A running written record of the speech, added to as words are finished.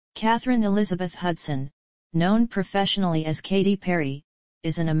Katheryn Elizabeth Hudson, known professionally as Katy Perry,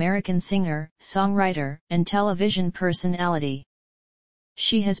 is an American singer, songwriter, and television personality.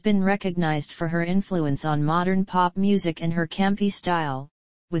 She has been recognized for her influence on modern pop music and her campy style,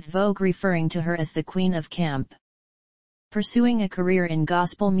 with Vogue referring to her as the Queen of Camp. Pursuing a career in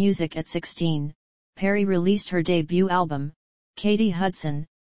gospel music at 16, Perry released her debut album, Katy Hudson,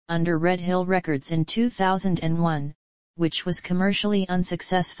 under Red Hill Records in 2001, which was commercially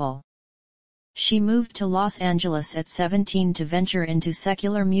unsuccessful. She moved to Los Angeles at 17 to venture into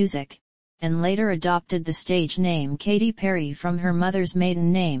secular music, and later adopted the stage name Katy Perry from her mother's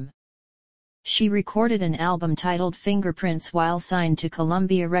maiden name. She recorded an album titled Fingerprints while signed to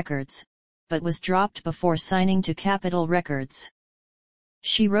Columbia Records, but was dropped before signing to Capitol Records.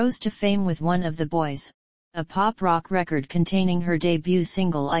 She rose to fame with One of the Boys, a pop-rock record containing her debut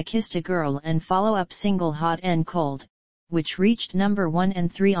single I Kissed a Girl and follow-up single Hot and Cold, which reached number 1 and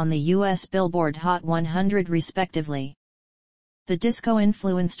 3 on the U.S. Billboard Hot 100 respectively. The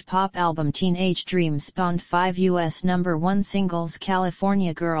disco-influenced pop album Teenage Dream spawned 5 U.S. number 1 singles: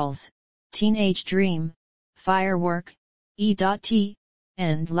 California Girls, Teenage Dream, Firework, E.T.,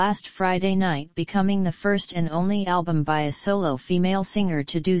 and Last Friday Night, becoming the first and only album by a solo female singer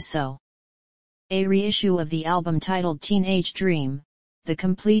to do so. A reissue of the album titled Teenage Dream, The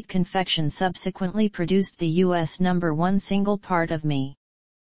Complete Confection, subsequently produced the U.S. number 1 single Part of Me.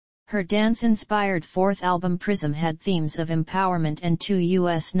 Her dance-inspired fourth album Prism had themes of empowerment and 2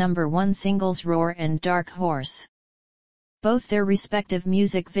 U.S. number 1 singles, Roar and Dark Horse. Both their respective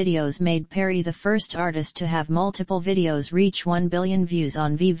music videos made Perry the first artist to have multiple videos reach 1 billion views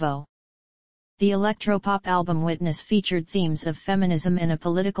on Vevo. The electropop album Witness featured themes of feminism and a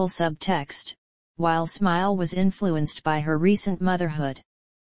political subtext, while Smile was influenced by her recent motherhood.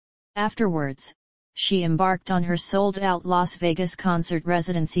 Afterwards, she embarked on her sold-out Las Vegas concert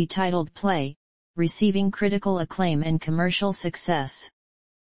residency titled Play, receiving critical acclaim and commercial success.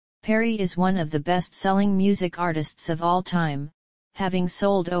 Perry is one of the best-selling music artists of all time, having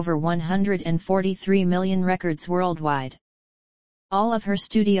sold over 143 million records worldwide. All of her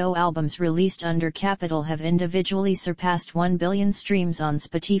studio albums released under Capitol have individually surpassed 1 billion streams on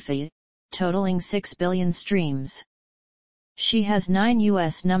Spotify, totaling 6 billion streams. She has 9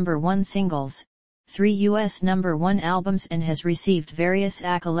 U.S. number 1 singles, 3 U.S. number 1 albums, and has received various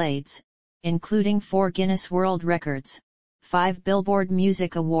accolades, including 4 Guinness World Records, 5 Billboard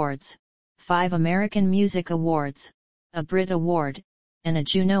Music Awards, 5 American Music Awards, a Brit Award, and a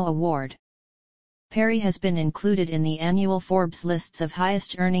Juno Award. Perry has been included in the annual Forbes lists of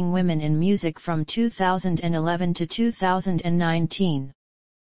highest-earning women in music from 2011 to 2019.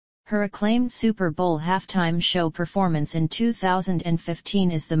 Her acclaimed Super Bowl halftime show performance in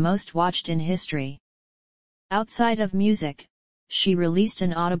 2015 is the most watched in history. Outside of music, she released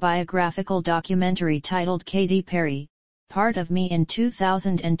an autobiographical documentary titled Katy Perry, Part of Me in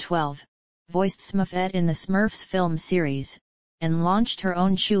 2012, voiced Smurfette in the Smurfs film series, and launched her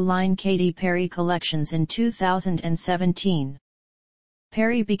own shoe line Katy Perry Collections in 2017.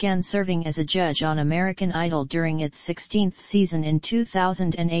 Perry began serving as a judge on American Idol during its 16th season in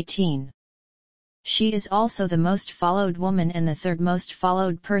 2018. She is also the most followed woman and the third most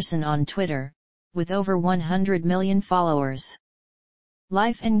followed person on Twitter, with over 100 million followers.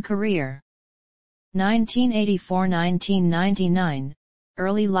 Life and career. 1984–1999,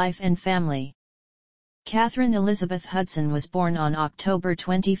 early life and family. Katheryn Elizabeth Hudson was born on October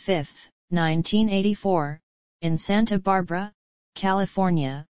 25, 1984, in Santa Barbara,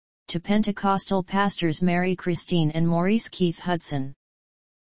 California, to Pentecostal pastors Mary Christine and Maurice Keith Hudson.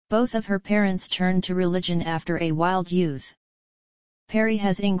 Both of her parents turned to religion after a wild youth. Perry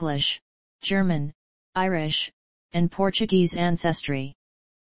has English, German, Irish, and Portuguese ancestry.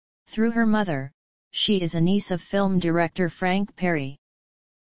 Through her mother, she is a niece of film director Frank Perry.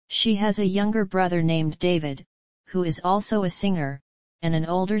 She has a younger brother named David, who is also a singer, and an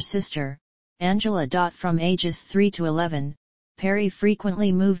older sister, Angela. From ages 3 to 11, Perry frequently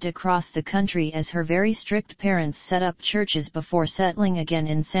moved across the country as her very strict parents set up churches before settling again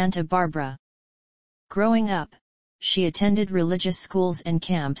in Santa Barbara. Growing up, she attended religious schools and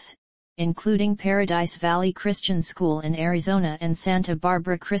camps, including Paradise Valley Christian School in Arizona and Santa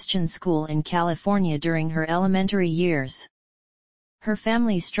Barbara Christian School in California during her elementary years. Her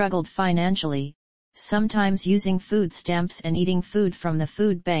family struggled financially, sometimes using food stamps and eating food from the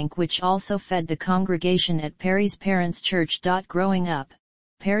food bank, which also fed the congregation at Perry's parents' church. Growing up,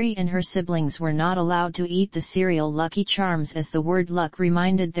 Perry and her siblings were not allowed to eat the cereal Lucky Charms, as the word luck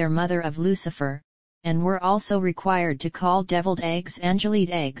reminded their mother of Lucifer, and were also required to call deviled eggs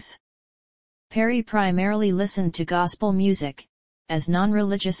Angelite eggs. Perry primarily listened to gospel music, as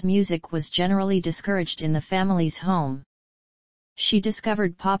non-religious music was generally discouraged in the family's home. She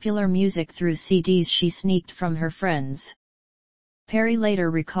discovered popular music through CDs she sneaked from her friends. Perry later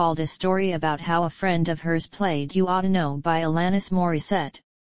recalled a story about how a friend of hers played You Oughta Know by Alanis Morissette,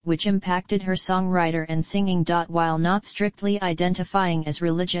 which impacted her songwriter and singing. While not strictly identifying as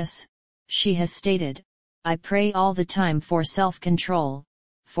religious, she has stated, "I pray all the time for self-control,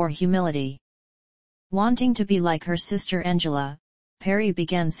 for humility." Wanting to be like her sister Angela, Perry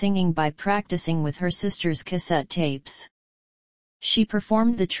began singing by practicing with her sister's cassette tapes. She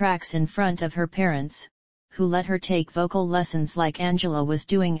performed the tracks in front of her parents, who let her take vocal lessons like Angela was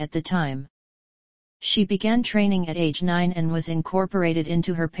doing at the time. She began training at age 9 and was incorporated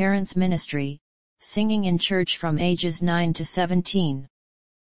into her parents' ministry, singing in church from ages 9 to 17.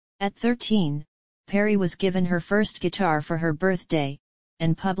 At 13, Perry was given her first guitar for her birthday,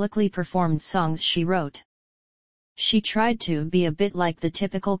 and publicly performed songs she wrote. She tried to be a bit like the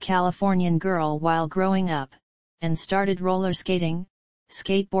typical Californian girl while growing up, and started roller skating,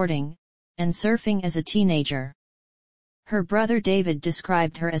 skateboarding, and surfing as a teenager. Her brother David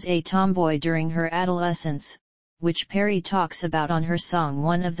described her as a tomboy during her adolescence, which Perry talks about on her song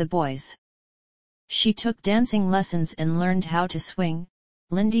One of the Boys. She took dancing lessons and learned how to swing,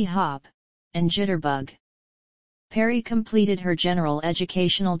 Lindy Hop, and jitterbug. Perry completed her general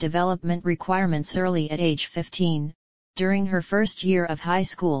educational development requirements early at age 15, during her first year of high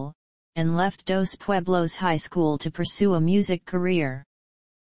school, and left Dos Pueblos High School to pursue a music career.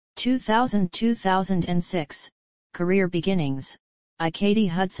 2000-2006, Career Beginnings, I Katy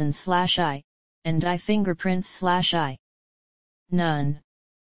Hudson /I, and I Fingerprints /I. None.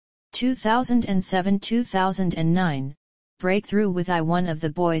 2007-2009, Breakthrough with I One of the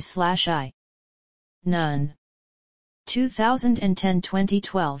Boys /I. None.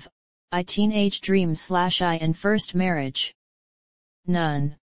 2010-2012, I Teenage Dream /I and First Marriage.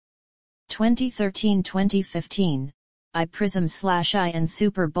 None. 2013-2015, I Prism /I and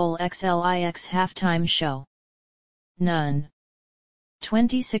Super Bowl XLIX Halftime Show. None.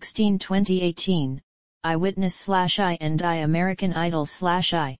 2016-2018, I Witness /I and I American Idol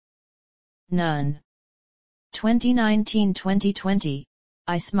 /I. None. 2019-2020,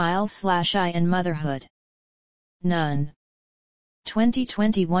 I Smile /I and Motherhood. None.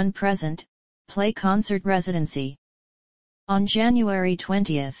 2021 present, Play Concert Residency. On January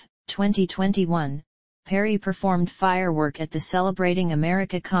 20, 2021, Perry performed Firework at the Celebrating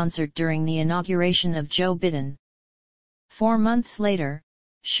America concert during the inauguration of Joe Biden. 4 months later,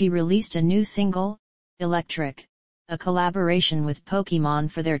 she released a new single, Electric, a collaboration with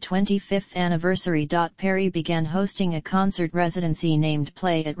Pokémon for their 25th anniversary. Perry began hosting a concert residency named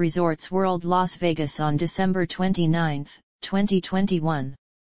Play at Resorts World Las Vegas on December 29, 2021.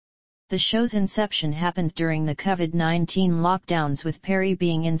 The show's inception happened during the COVID-19 lockdowns, with Perry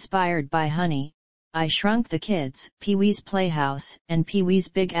being inspired by Honey, I Shrunk the Kids, Pee-wee's Playhouse, and Pee-wee's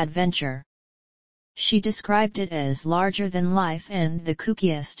Big Adventure. She described it as larger than life and the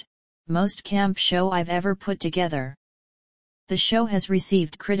kookiest, most camp show I've ever put together. The show has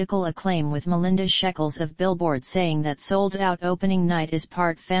received critical acclaim, with Melinda Shekels of Billboard saying that Sold Out opening night is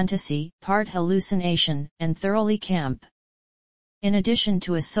part fantasy, part hallucination, and thoroughly camp. In addition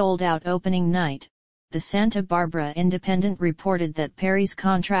to a sold-out opening night, the Santa Barbara Independent reported that Perry's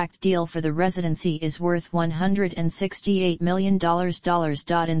contract deal for the residency is worth $168 million.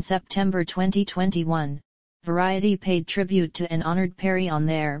 In September 2021, Variety paid tribute to and honored Perry on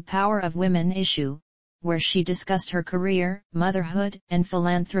their Power of Women issue, where she discussed her career, motherhood, and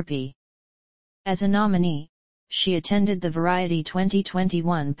philanthropy. As a nominee, she attended the Variety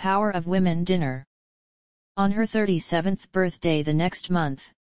 2021 Power of Women dinner. On her 37th birthday the next month,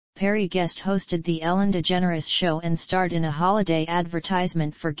 Perry guest hosted The Ellen DeGeneres Show and starred in a holiday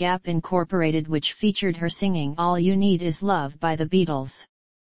advertisement for Gap Incorporated, which featured her singing All You Need Is Love by the Beatles.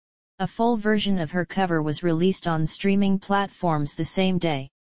 A full version of her cover was released on streaming platforms the same day.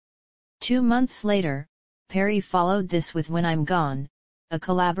 2 months later, Perry followed this with When I'm Gone, a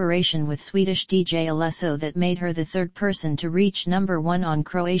collaboration with Swedish DJ Alesso that made her the third person to reach #1 on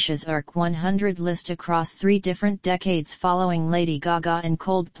Croatia's ARC 100 list across 3 different decades, following Lady Gaga and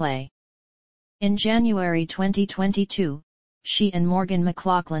Coldplay. In January 2022, she and Morgan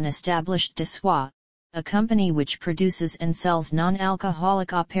McLaughlin established Dessoir, a company which produces and sells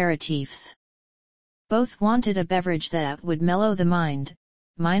non-alcoholic aperitifs. Both wanted a beverage that would mellow the mind,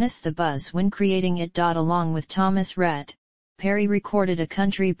 minus the buzz when creating it. Along with Thomas Rhett, Perry recorded a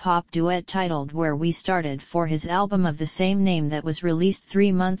country pop duet titled Where We Started for his album of the same name that was released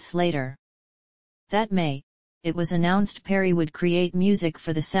 3 months later. That May, it was announced Perry would create music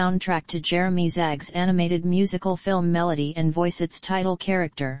for the soundtrack to Jeremy Zagg's animated musical film Melody and voice its title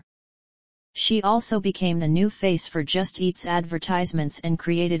character. She also became the new face for Just Eat's advertisements and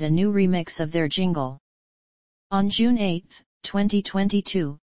created a new remix of their jingle. On June 8,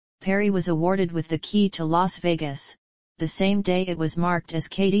 2022, Perry was awarded with the key to Las Vegas. The same day it was marked as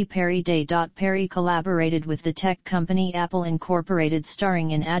Katy Perry Day. Perry collaborated with the tech company Apple Incorporated,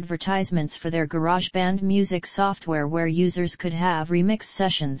 starring in advertisements for their GarageBand music software where users could have remix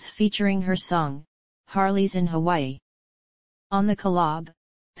sessions featuring her song, Harley's in Hawaii. On the collab,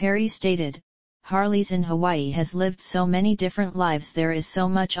 Perry stated, "Harley's in Hawaii has lived so many different lives, there is so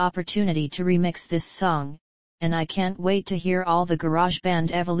much opportunity to remix this song, and I can't wait to hear all the GarageBand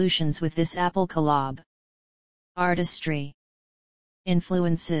evolutions with this Apple collab." Artistry.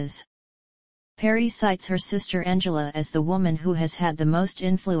 Influences. Perry cites her sister Angela as the woman who has had the most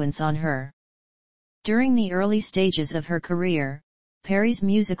influence on her. During the early stages of her career, Perry's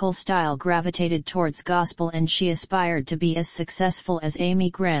musical style gravitated towards gospel and she aspired to be as successful as Amy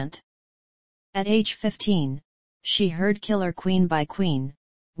Grant. At age 15, she heard Killer Queen by Queen,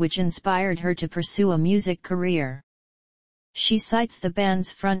 which inspired her to pursue a music career. She cites the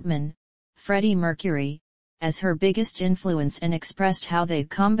band's frontman, Freddie Mercury, as her biggest influence and expressed how the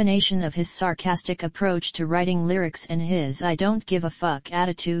combination of his sarcastic approach to writing lyrics and his "I don't give a fuck"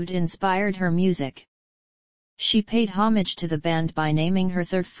 attitude inspired her music. She paid homage to the band by naming her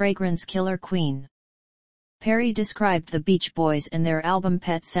third fragrance Killer Queen. Perry described the Beach Boys and their album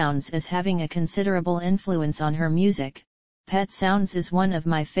Pet Sounds as having a considerable influence on her music. "Pet Sounds is one of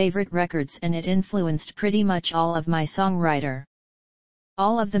my favorite records and it influenced pretty much all of my songwriter.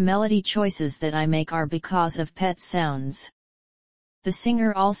 All of the melody choices that I make are because of Pet Sounds." The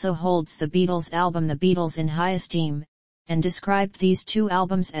singer also holds the Beatles album The Beatles in high esteem, and described these two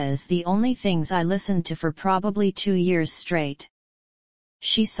albums as the only things I listened to for probably 2 years straight.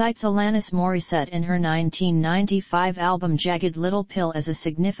 She cites Alanis Morissette and her 1995 album Jagged Little Pill as a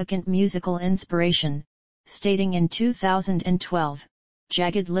significant musical inspiration, stating in 2012,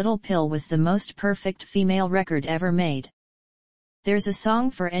 "Jagged Little Pill was the most perfect female record ever made. There's a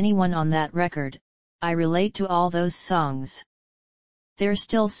song for anyone on that record, I relate to all those songs. They're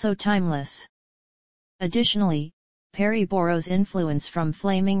still so timeless." Additionally, Perry borrows influence from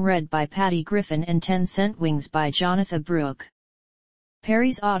Flaming Red by Patty Griffin and 10 Cent Wings by Jonathan Brooke.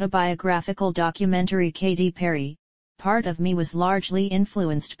 Perry's autobiographical documentary Katy Perry, Part of Me was largely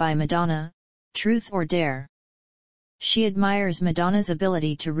influenced by Madonna, Truth or Dare. She admires Madonna's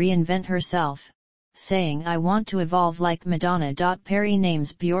ability to reinvent herself, saying "I want to evolve like Madonna." Perry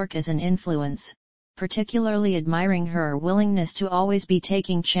names Bjork as an influence, particularly admiring her willingness to always be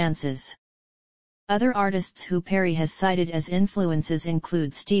taking chances. Other artists who Perry has cited as influences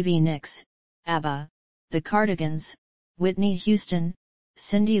include Stevie Nicks, ABBA, The Cardigans, Whitney Houston,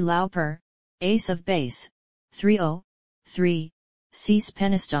 Cyndi Lauper, Ace of Base, 303, Cease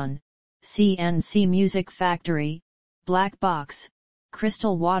Peniston, CNC Music Factory, Black Box,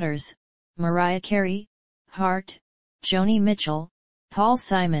 Crystal Waters, Mariah Carey, Heart, Joni Mitchell, Paul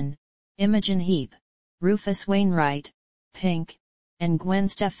Simon, Imogen Heap, Rufus Wainwright, Pink, and Gwen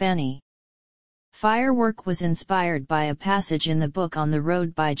Stefani. Firework was inspired by a passage in the book On the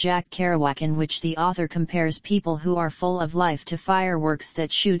Road by Jack Kerouac in which the author compares people who are full of life to fireworks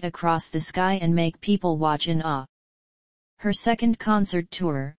that shoot across the sky and make people watch in awe. Her second concert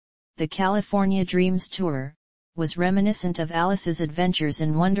tour, the California Dreams Tour, was reminiscent of Alice's adventures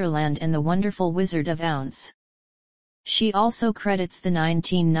in Wonderland and the Wonderful Wizard of Oz. She also credits the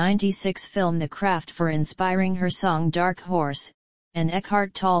 1996 film The Craft for inspiring her song Dark Horse, and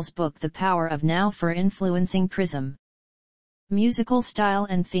Eckhart Tolle's book The Power of Now for influencing Prism. Musical style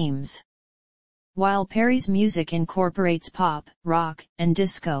and themes. While Perry's music incorporates pop, rock, and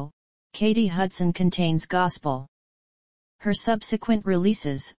disco, Katy Hudson contains gospel. Her subsequent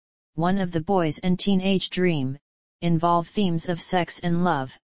releases, One of the Boys and Teenage Dream, involve themes of sex and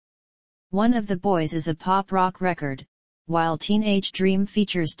love. One of the Boys is a pop-rock record, while Teenage Dream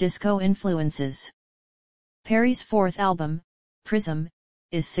features disco influences. Perry's fourth album, Prism,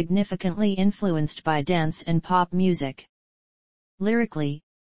 is significantly influenced by dance and pop music. Lyrically,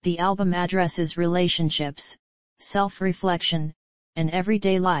 the album addresses relationships, self-reflection, and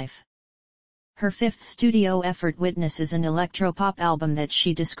everyday life. Her fifth studio effort Witness is an electropop album that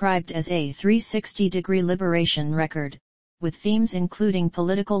she described as a 360-degree liberation record, with themes including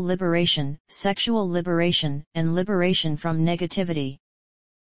political liberation, sexual liberation, and liberation from negativity.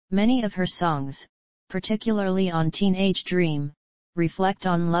 Many of her songs, particularly on Teenage Dream, reflect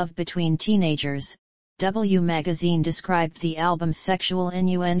on love between teenagers, W magazine described the album's sexual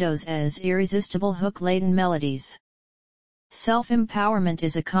innuendos as irresistible hook-laden melodies. Self-empowerment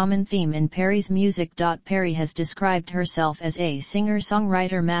is a common theme in Perry's music. Perry has described herself as a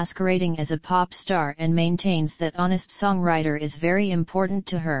singer-songwriter masquerading as a pop star and maintains that honest songwriter is very important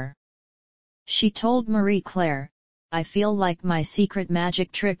to her. She told Marie Claire, "I feel like my secret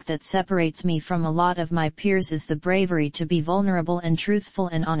magic trick that separates me from a lot of my peers is the bravery to be vulnerable and truthful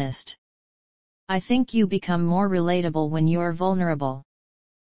and honest. I think you become more relatable when you're vulnerable."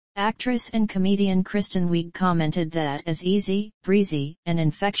 Actress and comedian Kristen Wiig commented that as easy, breezy, and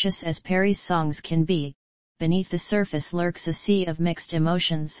infectious as Perry's songs can be, beneath the surface lurks a sea of mixed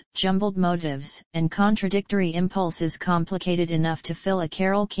emotions, jumbled motives, and contradictory impulses complicated enough to fill a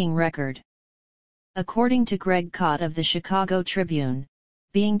Carole King record. According to Greg Kot of the Chicago Tribune,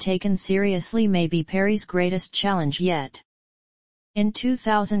 being taken seriously may be Perry's greatest challenge yet. In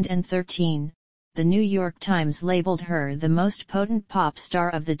 2013, the New York Times labeled her the most potent pop star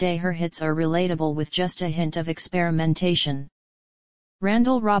of the day. Her hits are relatable with just a hint of experimentation.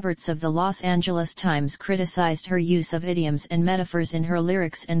 Randall Roberts of the Los Angeles Times criticized her use of idioms and metaphors in her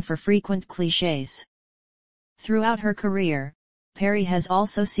lyrics and for frequent clichés. Throughout her career, Perry has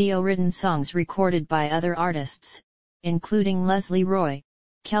also written songs recorded by other artists, including Leslie Roy,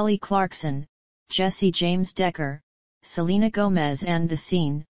 Kelly Clarkson, Jesse James Decker, Selena Gomez and The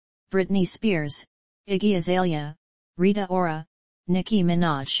Scene, Britney Spears, Iggy Azalea, Rita Ora, Nicki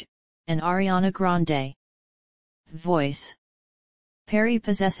Minaj, and Ariana Grande. Voice. Perry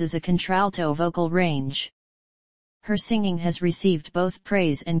possesses a contralto vocal range. Her singing has received both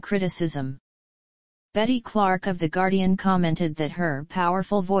praise and criticism. Betty Clark of The Guardian commented that her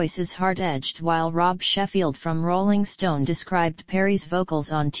powerful voice is hard-edged, while Rob Sheffield from Rolling Stone described Perry's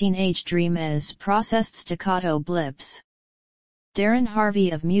vocals on Teenage Dream as processed staccato blips. Darren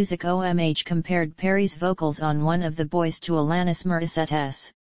Harvey of Music OMH compared Perry's vocals on One of the Boys to Alanis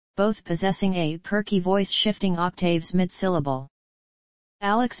Morissette's, both possessing a perky voice shifting octaves mid-syllable.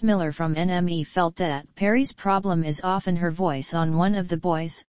 Alex Miller from NME felt that Perry's problem is often her voice on One of the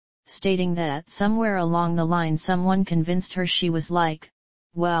Boys, stating that somewhere along the line someone convinced her she was like,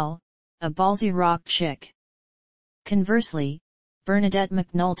 well, a ballsy rock chick. Conversely, Bernadette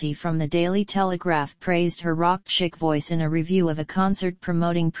McNulty from the Daily Telegraph praised her rock chick voice in a review of a concert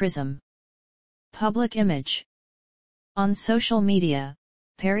promoting Prism. Public image. On social media,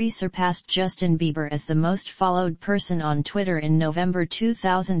 Perry surpassed Justin Bieber as the most followed person on Twitter in November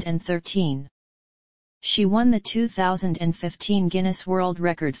 2013. She won the 2015 Guinness World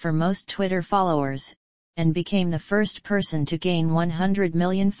Record for most Twitter followers, and became the first person to gain 100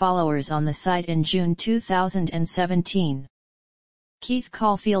 million followers on the site in June 2017. Keith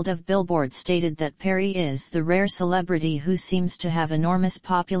Caulfield of Billboard stated that Perry is the rare celebrity who seems to have enormous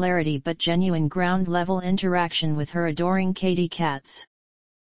popularity but genuine ground-level interaction with her adoring Katy cats.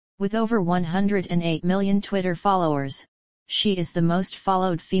 With over 108 million Twitter followers, she is the most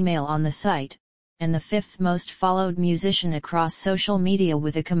followed female on the site, and the fifth most followed musician across social media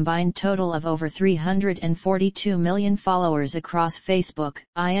with a combined total of over 342 million followers across Facebook,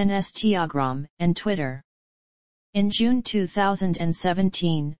 Instagram, and Twitter. In June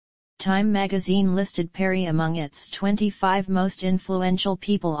 2017, Time magazine listed Perry among its 25 most influential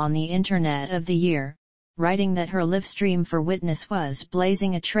people on the Internet of the year, writing that her livestream for Witness was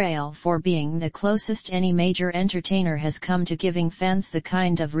blazing a trail for being the closest any major entertainer has come to giving fans the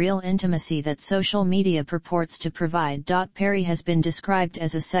kind of real intimacy that social media purports to provide. Perry has been described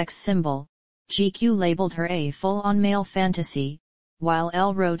as a sex symbol. GQ labeled her a full-on male fantasy, while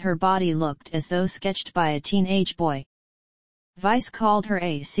Elle wrote her body looked as though sketched by a teenage boy. Vice called her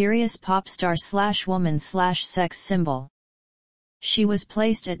a serious pop star/woman/sex symbol. She was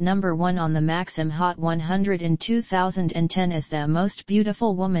placed at number 1 on the Maxim Hot 100 in 2010 as the most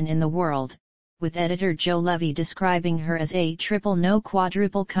beautiful woman in the world, with editor Joe Levy describing her as a triple no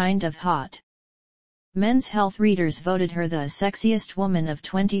quadruple kind of hot. Men's Health readers voted her the sexiest woman of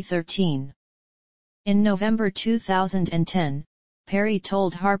 2013. In November 2010, Perry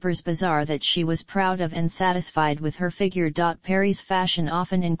told Harper's Bazaar that she was proud of and satisfied with her figure. Perry's fashion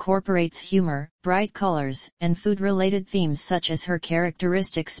often incorporates humor, bright colors, and food-related themes such as her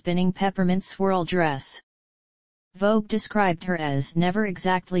characteristic spinning peppermint swirl dress. Vogue described her as never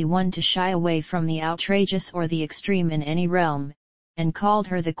exactly one to shy away from the outrageous or the extreme in any realm, and called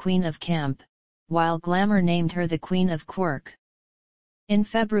her the Queen of Camp, while Glamour named her the Queen of Quirk. In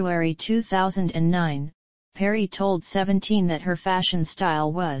February 2009, Perry told 17 that her fashion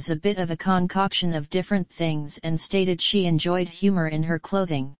style was a bit of a concoction of different things and stated she enjoyed humor in her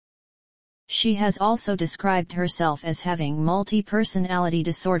clothing. She has also described herself as having multi-personality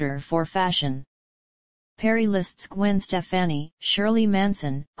disorder for fashion. Perry lists Gwen Stefani, Shirley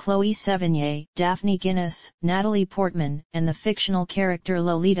Manson, Chloe Sevigny, Daphne Guinness, Natalie Portman, and the fictional character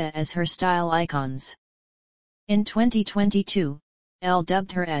Lolita as her style icons. In 2022, Elle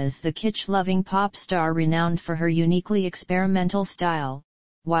dubbed her as the kitsch-loving pop star renowned for her uniquely experimental style,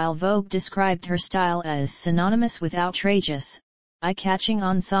 while Vogue described her style as synonymous with outrageous, eye-catching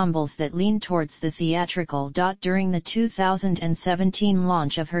ensembles that lean towards the theatrical. During the 2017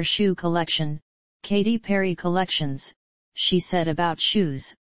 launch of her shoe collection, Katy Perry Collections, she said about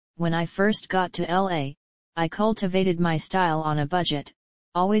shoes, "When I first got to LA, I cultivated my style on a budget,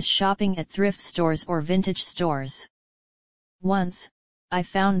 always shopping at thrift stores or vintage stores. Once, I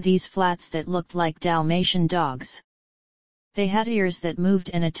found these flats that looked like Dalmatian dogs. They had ears that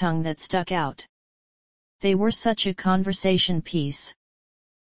moved and a tongue that stuck out. They were such a conversation piece.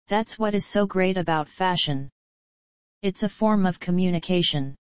 That's what is so great about fashion. It's a form of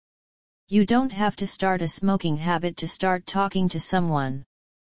communication. You don't have to start a smoking habit to start talking to someone.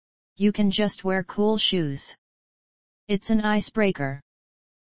 You can just wear cool shoes. It's an icebreaker."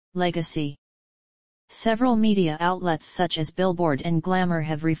 Legacy. Several media outlets such as Billboard and Glamour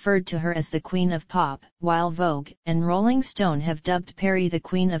have referred to her as the Queen of Pop, while Vogue and Rolling Stone have dubbed Perry the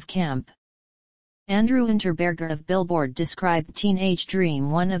Queen of Camp. Andrew Unterberger of Billboard described Teenage Dream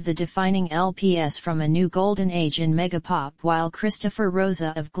one of the defining LPs from a new golden age in megapop, while Christopher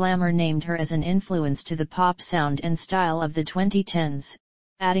Rosa of Glamour named her as an influence to the pop sound and style of the 2010s,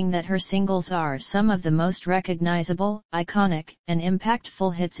 adding that her singles are some of the most recognizable, iconic, and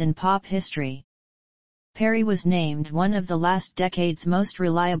impactful hits in pop history. Perry was named one of the last decade's most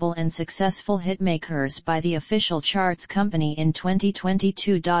reliable and successful hitmakers by the official charts company in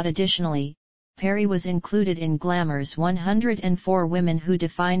 2022. Additionally, Perry was included in Glamour's 104 Women Who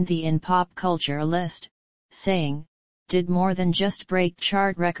Defined the In Pop Culture list, saying, "Did more than just break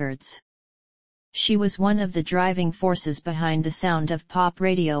chart records. She was one of the driving forces behind the sound of pop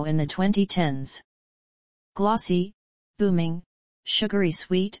radio in the 2010s. Glossy, booming, sugary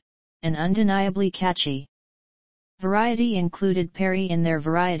sweet, and undeniably catchy." Variety included Perry in their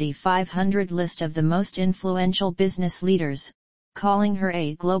Variety 500 list of the most influential business leaders, calling her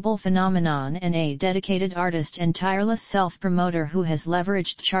a global phenomenon and a dedicated artist and tireless self-promoter who has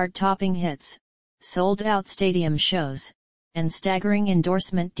leveraged chart-topping hits, sold-out stadium shows, and staggering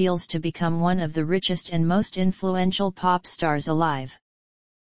endorsement deals to become one of the richest and most influential pop stars alive.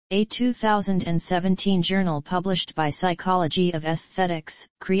 A 2017 journal published by Psychology of Aesthetics,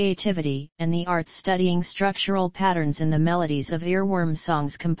 Creativity, and the Arts studying structural patterns in the melodies of earworm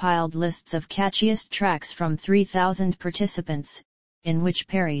songs compiled lists of catchiest tracks from 3,000 participants, in which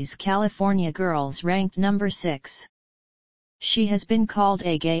Perry's California Girls ranked number 6. She has been called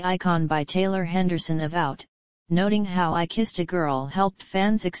a gay icon by Taylor Henderson of Out, noting how I Kissed a Girl helped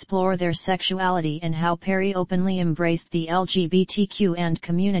fans explore their sexuality and how Perry openly embraced the LGBTQ and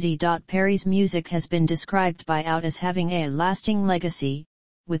community. Perry's music has been described by Out as having a lasting legacy,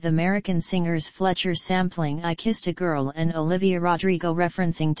 with American singers Fletcher sampling I Kissed a Girl and Olivia Rodrigo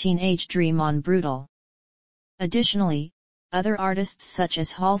referencing Teenage Dream on Brutal. Additionally, other artists such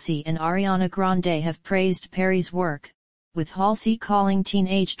as Halsey and Ariana Grande have praised Perry's work, with Halsey calling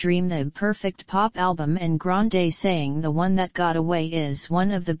Teenage Dream the perfect pop album and Grande saying The One That Got Away is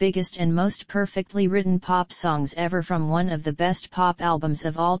one of the biggest and most perfectly written pop songs ever from one of the best pop albums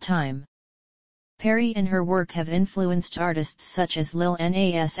of all time. Perry and her work have influenced artists such as Lil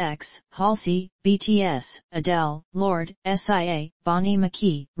Nas X, Halsey, BTS, Adele, Lorde, SIA, Bonnie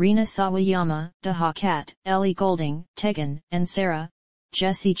McKee, Rina Sawayama, Doja Cat, Ellie Goulding, Tegan, and Sarah,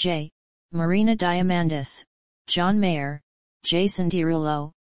 Jessie J, Marina Diamandis, John Mayer, Jason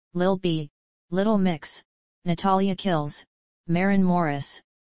Derulo, Lil B, Little Mix, Natalia Kills, Maren Morris,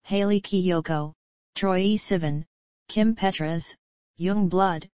 Hayley Kiyoko, Troye Sivan, Kim Petras,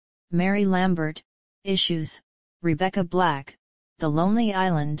 Youngblood, Mary Lambert, Issues, Rebecca Black, The Lonely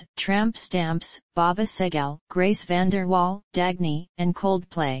Island, Tramp Stamps, Baba Segal, Grace VanderWaal, Dagny, and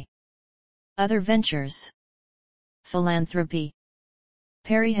Coldplay. Other ventures. Philanthropy.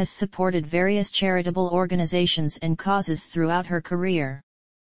 Perry has supported various charitable organizations and causes throughout her career.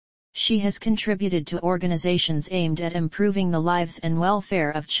 She has contributed to organizations aimed at improving the lives and welfare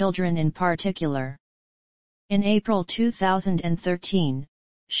of children in particular. In April 2013,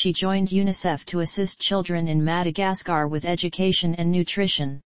 she joined UNICEF to assist children in Madagascar with education and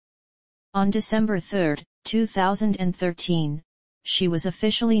nutrition. On December 3, 2013, she was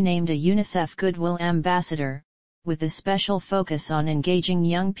officially named a UNICEF Goodwill Ambassador, with a special focus on engaging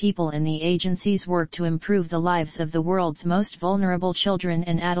young people in the agency's work to improve the lives of the world's most vulnerable children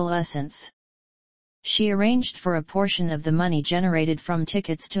and adolescents. She arranged for a portion of the money generated from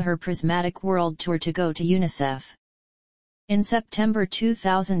tickets to her Prismatic World Tour to go to UNICEF. In September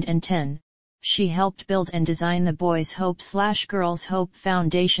 2010, she helped build and design the Boys Hope/Girls Hope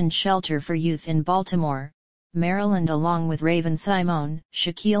Foundation shelter for youth in Baltimore, Maryland, along with Raven Simone,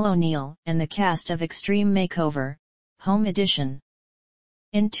 Shaquille O'Neal, and the cast of Extreme Makeover, Home Edition.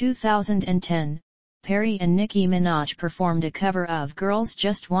 In 2010, Perry and Nicki Minaj performed a cover of Girls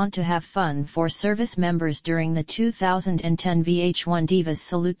Just Want to Have Fun for service members during the 2010 VH1 Divas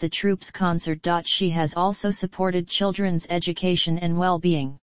Salute the Troops concert. She has also supported children's education and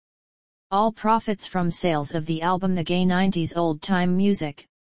well-being. All profits from sales of the album The Gay 90s Old Time Music,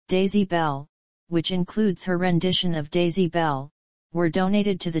 Daisy Bell, which includes her rendition of Daisy Bell, were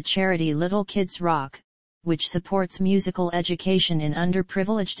donated to the charity Little Kids Rock, which supports musical education in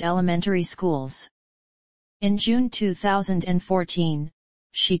underprivileged elementary schools. In June 2014,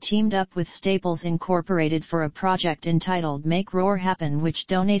 she teamed up with Staples Incorporated for a project entitled Make Roar Happen, which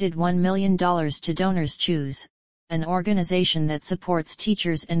donated $1 million to Donors Choose, an organization that supports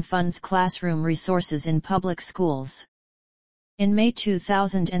teachers and funds classroom resources in public schools. In May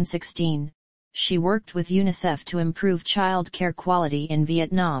 2016, she worked with UNICEF to improve child care quality in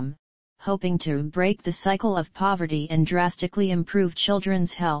Vietnam, hoping to break the cycle of poverty and drastically improve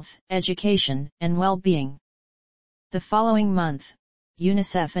children's health, education, and well-being. The following month,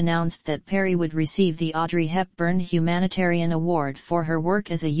 UNICEF announced that Perry would receive the Audrey Hepburn Humanitarian Award for her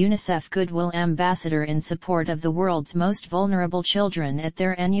work as a UNICEF Goodwill Ambassador in support of the world's most vulnerable children at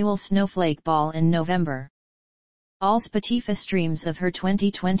their annual Snowflake Ball in November. All Spotify streams of her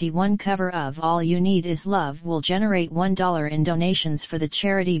 2021 cover of All You Need Is Love will generate $1 in donations for the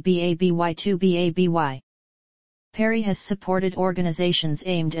charity BABY2BABY. Perry has supported organizations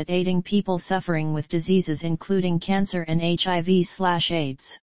aimed at aiding people suffering with diseases including cancer and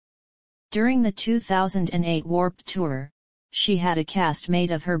HIV/AIDS. During the 2008 Warped Tour, she had a cast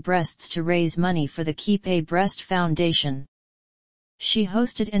made of her breasts to raise money for the Keep a Breast Foundation. She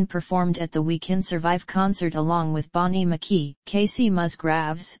hosted and performed at the We Can Survive concert along with Bonnie McKee, Casey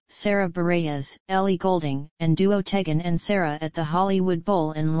Musgraves, Sarah Bareilles, Ellie Goulding, and duo Tegan and Sarah at the Hollywood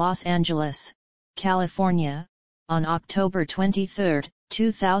Bowl in Los Angeles, California, on October 23,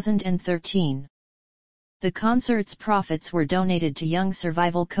 2013. The concert's profits were donated to Young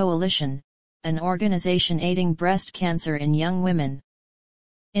Survival Coalition, an organization aiding breast cancer in young women.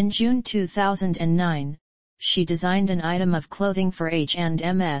 In June 2009, she designed an item of clothing for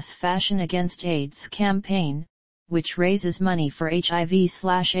H&M's Fashion Against AIDS campaign, which raises money for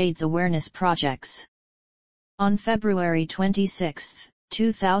HIV/AIDS awareness projects. On February 26,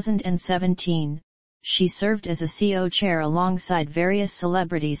 2017, she served as a CO chair alongside various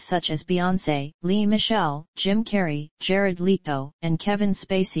celebrities such as Beyoncé, Lea Michele, Jim Carrey, Jared Leto, and Kevin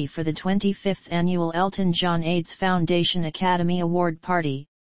Spacey for the 25th annual Elton John AIDS Foundation Academy Award Party,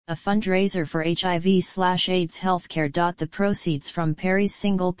 a fundraiser for HIV/AIDS healthcare. The proceeds from Perry's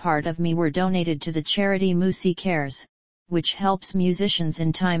single Part of Me were donated to the charity Musi Cares, which helps musicians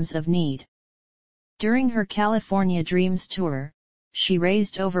in times of need. During her California Dreams tour, she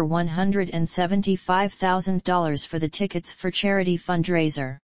raised over $175,000 for the Tickets for Charity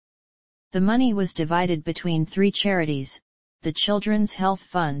fundraiser. The money was divided between three charities: the Children's Health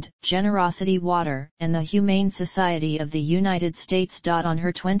Fund, Generosity Water, and the Humane Society of the United States. On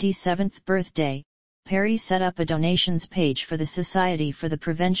her 27th birthday, Perry set up a donations page for the Society for the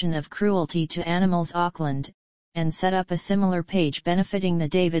Prevention of Cruelty to Animals Auckland, and set up a similar page benefiting the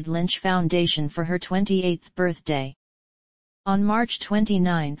David Lynch Foundation for her 28th birthday. On March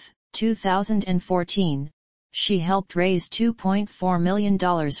 29, 2014, she helped raise $2.4 million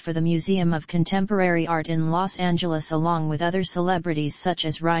for the Museum of Contemporary Art in Los Angeles along with other celebrities such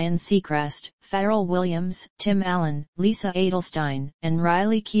as Ryan Seacrest, Pharrell Williams, Tim Allen, Lisa Edelstein, and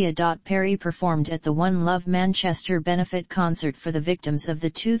Riley Keough. Perry performed at the One Love Manchester benefit concert for the victims of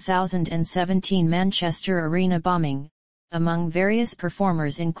the 2017 Manchester Arena bombing, among various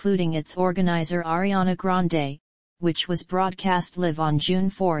performers including its organizer Ariana Grande, which was broadcast live on June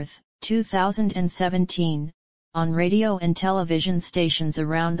 4, 2017, on radio and television stations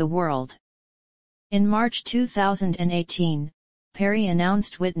around the world. In March 2018, Perry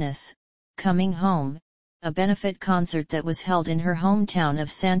announced Witness, Coming Home, a benefit concert that was held in her hometown of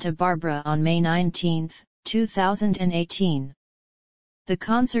Santa Barbara on May 19, 2018. The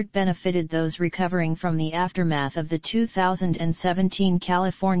concert benefited those recovering from the aftermath of the 2017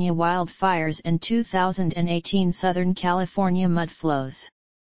 California wildfires and 2018 Southern California mudflows.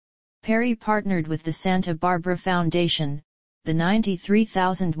 Perry partnered with the Santa Barbara Foundation, the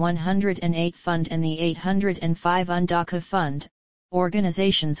 93,108 Fund and the 805 Undaka Fund,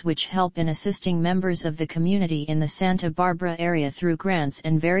 organizations which help in assisting members of the community in the Santa Barbara area through grants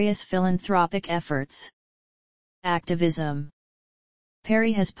and various philanthropic efforts. Activism.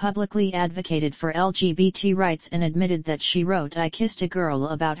 Perry has publicly advocated for LGBT rights and admitted that she wrote "I Kissed a Girl"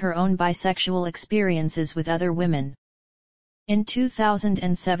 about her own bisexual experiences with other women. In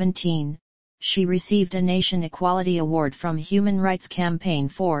 2017, she received a Nation Equality Award from Human Rights Campaign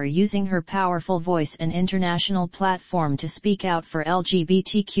for using her powerful voice and international platform to speak out for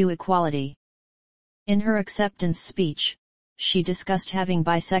LGBTQ equality. In her acceptance speech, she discussed having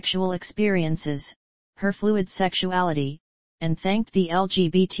bisexual experiences, her fluid sexuality, and thanked the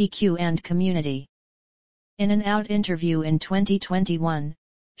LGBTQ and community. In an Out interview in 2021,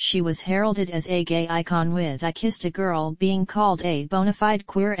 she was heralded as a gay icon, with "I Kissed a Girl" being called a bona fide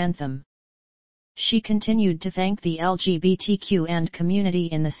queer anthem. She continued to thank the LGBTQ and community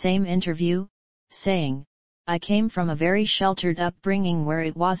in the same interview, saying, "I came from a very sheltered upbringing where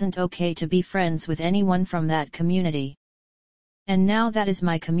it wasn't okay to be friends with anyone from that community. And now that is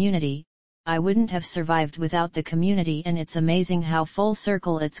my community. I wouldn't have survived without the community, and it's amazing how full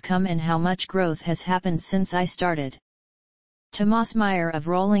circle it's come and how much growth has happened since I started." Tomas Meyer of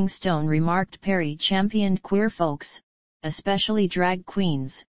Rolling Stone remarked Perry championed queer folks, especially drag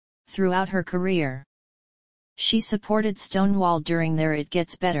queens, throughout her career. She supported Stonewall during their It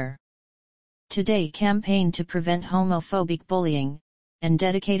Gets Better Today campaign to prevent homophobic bullying, and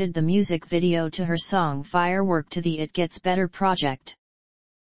dedicated the music video to her song Firework to the It Gets Better project.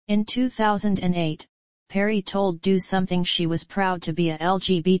 In 2008, Perry told Do Something she was proud to be a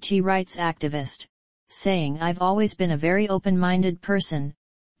LGBT rights activist, saying, "I've always been a very open-minded person,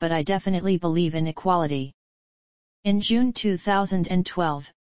 but I definitely believe in equality." In June 2012,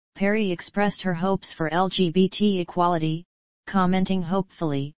 Perry expressed her hopes for LGBT equality, commenting,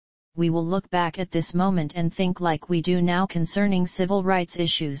 "Hopefully, we will look back at this moment and think like we do now concerning civil rights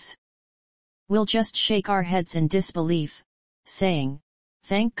issues. We'll just shake our heads in disbelief, saying,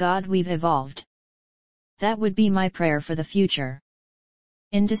 'Thank God we've evolved.' That would be my prayer for the future."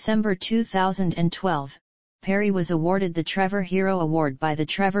 In December 2012, Perry was awarded the Trevor Hero Award by the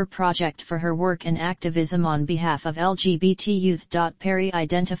Trevor Project for her work and activism on behalf of LGBT youth. Perry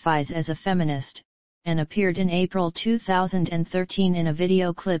identifies as a feminist, and appeared in April 2013 in a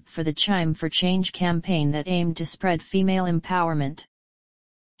video clip for the Chime for Change campaign that aimed to spread female empowerment.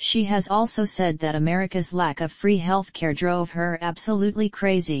 She has also said that America's lack of free healthcare drove her absolutely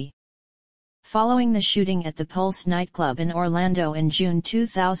crazy. Following the shooting at the Pulse nightclub in Orlando in June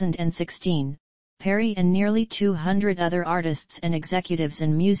 2016, Perry and nearly 200 other artists and executives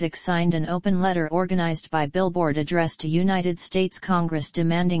in music signed an open letter organized by Billboard addressed to United States Congress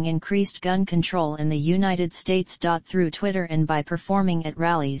demanding increased gun control in the United States. Through Twitter and by performing at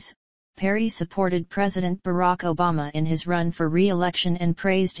rallies, Perry supported President Barack Obama in his run for re-election and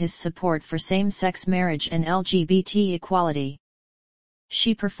praised his support for same-sex marriage and LGBT equality.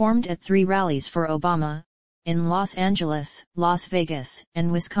 She performed at 3 rallies for Obama, in Los Angeles, Las Vegas,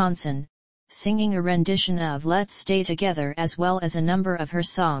 and Wisconsin, singing a rendition of "Let's Stay Together" as well as a number of her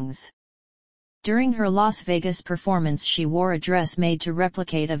songs. During her Las Vegas performance, she wore a dress made to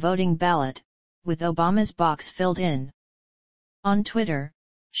replicate a voting ballot, with Obama's box filled in. On Twitter,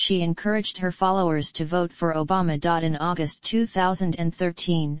 she encouraged her followers to vote for Obama. In August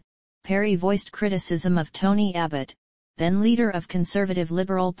 2013, Perry voiced criticism of Tony Abbott, then leader of Conservative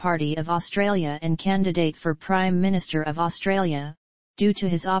Liberal Party of Australia and candidate for Prime Minister of Australia, due to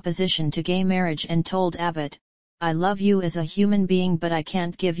his opposition to gay marriage, and told Abbott, "I love you as a human being but I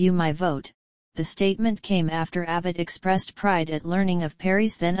can't give you my vote." The statement came after Abbott expressed pride at learning of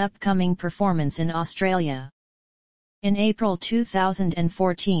Perry's then upcoming performance in Australia. In April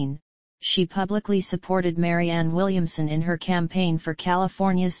 2014, she publicly supported Marianne Williamson in her campaign for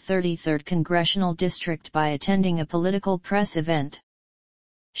California's 33rd Congressional District by attending a political press event.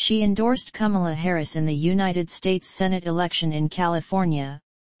 She endorsed Kamala Harris in the United States Senate election in California,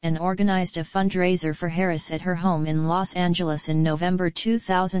 and organized a fundraiser for Harris at her home in Los Angeles in November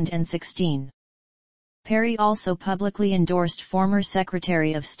 2016. Perry also publicly endorsed former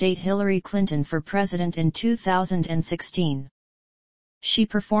Secretary of State Hillary Clinton for president in 2016. She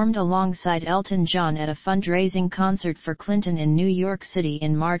performed alongside Elton John at a fundraising concert for Clinton in New York City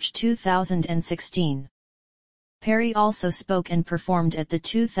in March 2016. Perry also spoke and performed at the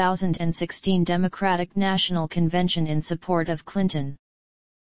 2016 Democratic National Convention in support of Clinton.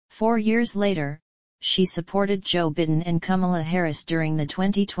 4 years later, she supported Joe Biden and Kamala Harris during the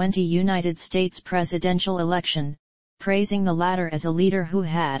 2020 United States presidential election, praising the latter as a leader who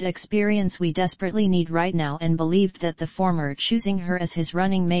had experience we desperately need right now and believed that the former choosing her as his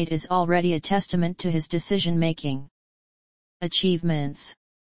running mate is already a testament to his decision-making. Achievements.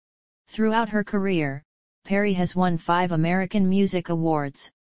 Throughout her career, Perry has won 5 American Music Awards,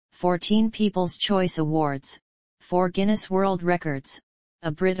 14 People's Choice Awards, 4 Guinness World Records,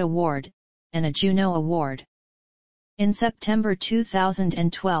 a Brit Award, and a Juno Award. In September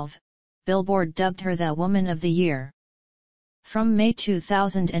 2012, Billboard dubbed her the Woman of the Year. From May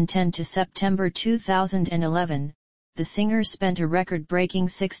 2010 to September 2011, the singer spent a record-breaking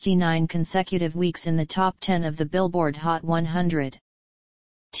 69 consecutive weeks in the top 10 of the Billboard Hot 100.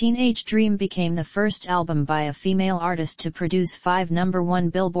 Teenage Dream became the first album by a female artist to produce 5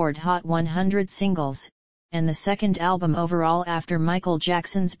 #1 Billboard Hot 100 singles, and the second album overall after Michael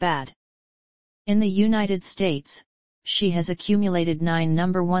Jackson's Bad. In the United States, she has accumulated 9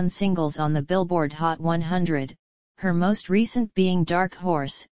 #1 singles on the Billboard Hot 100, her most recent being Dark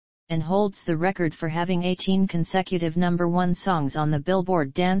Horse, and holds the record for having 18 consecutive #1 songs on the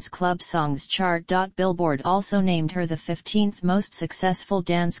Billboard Dance Club Songs chart. Billboard also named her the 15th most successful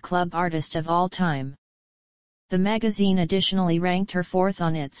dance club artist of all time. The magazine additionally ranked her 4th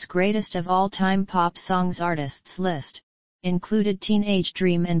on its Greatest of All Time Pop Songs Artists list, included Teenage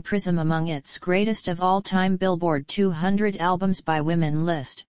Dream and Prism among its Greatest of All Time Billboard 200 Albums by Women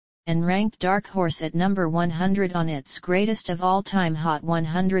list, and ranked Dark Horse at number 100 on its Greatest of All Time Hot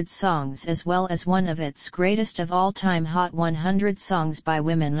 100 Songs as well as one of its Greatest of All Time Hot 100 Songs by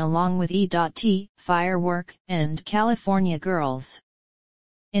Women along with E.T., Firework, and California Girls.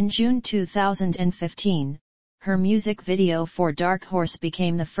 In June 2015, her music video for Dark Horse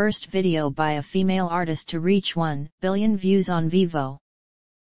became the first video by a female artist to reach 1 billion views on Vevo.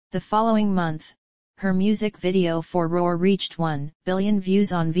 The following month, her music video for Roar reached 1 billion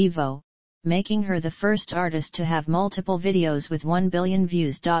views on Vevo, making her the first artist to have multiple videos with 1 billion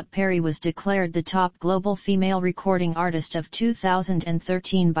views. Perry was declared the top global female recording artist of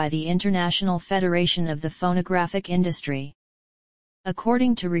 2013 by the International Federation of the Phonographic Industry.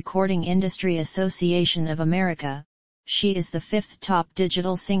 According to Recording Industry Association of America, she is the 5th top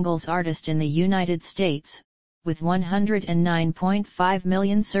digital singles artist in the United States, with 109.5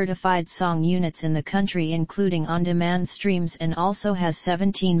 million certified song units in the country including on-demand streams, and also has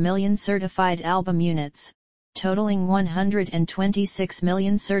 17 million certified album units, totaling 126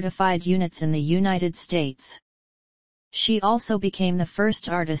 million certified units in the United States. She also became the first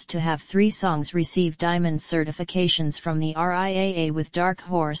artist to have 3 songs receive diamond certifications from the RIAA with Dark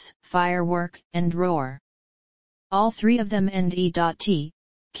Horse, Firework, and Roar. All 3 of them and E.T.,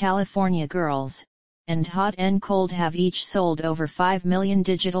 California Girls, and Hot and Cold have each sold over 5 million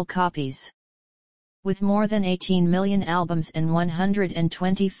digital copies. With more than 18 million albums and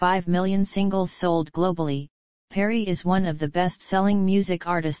 125 million singles sold globally, Perry is one of the best-selling music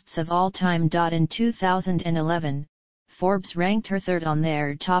artists of all time. In 2011, Forbes ranked her 3rd on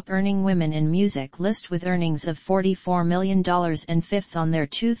their top-earning women in music list with earnings of $44 million and 5th on their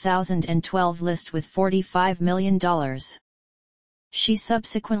 2012 list with $45 million. She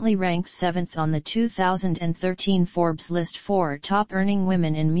subsequently ranked 7th on the 2013 Forbes list for top-earning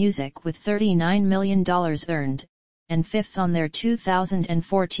women in music with $39 million earned, and 5th on their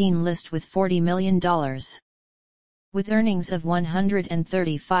 2014 list with $40 million. With earnings of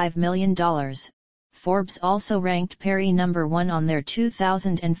 $135 million, Forbes also ranked Perry number 1 on their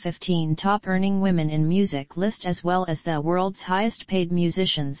 2015 top-earning women in music list as well as the world's highest-paid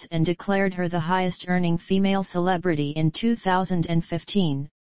musicians, and declared her the highest-earning female celebrity in 2015,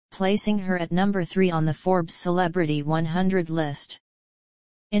 placing her at number 3 on the Forbes Celebrity 100 list.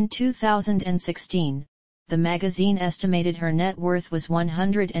 In 2016, the magazine estimated her net worth was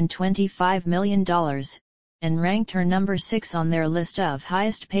 $125 million, and ranked her number 6 on their list of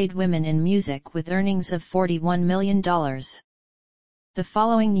highest-paid women in music with earnings of $41 million. The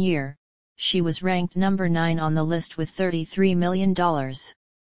following year, she was ranked number 9 on the list with $33 million.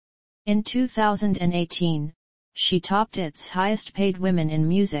 In 2018, she topped its highest-paid women in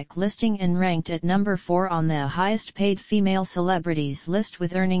music listing and ranked at number 4 on the highest-paid female celebrities list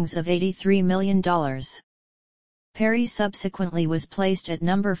with earnings of $83 million. Perry subsequently was placed at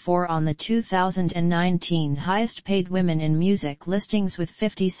number 4 on the 2019 highest-paid women in music listings with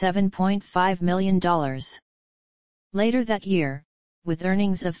 $57.5 million. Later that year, with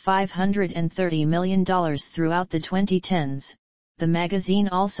earnings of $530 million throughout the 2010s, the magazine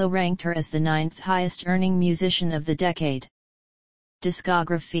also ranked her as the 9th highest-earning musician of the decade.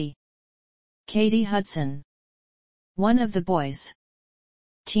 Discography: Katy Hudson, One of the Boys,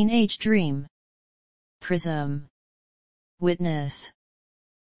 Teenage Dream, Prism, Witness,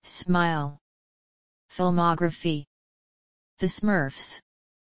 Smile. Filmography: The Smurfs,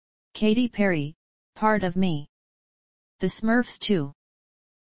 Katy Perry, Part of Me, The Smurfs 2,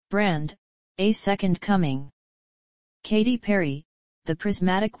 Brand, A Second Coming. Katy Perry, The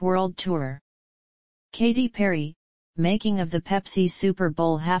Prismatic World Tour. Katy Perry, making of the Pepsi Super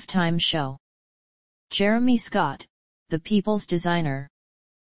Bowl halftime show. Jeremy Scott, The People's Designer.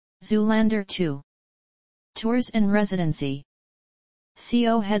 Zoolander 2. Tours and Residency.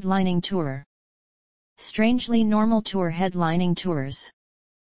 CO Headlining Tour. Strangely Normal Tour Headlining Tours.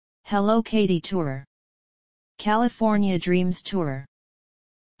 Hello Katy Tour. California Dreams Tour.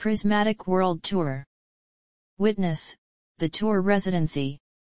 Prismatic World Tour. Witness, the tour residency.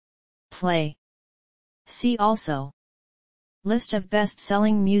 Play. See also. List of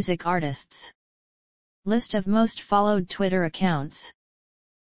best-selling music artists. List of most followed Twitter accounts.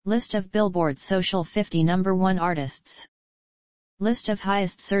 List of Billboard Social 50 #1 artists. List of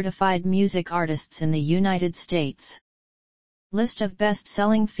highest certified music artists in the United States. List of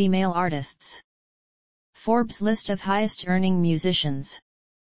best-selling female artists. Forbes list of highest earning musicians.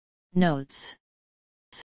 Notes.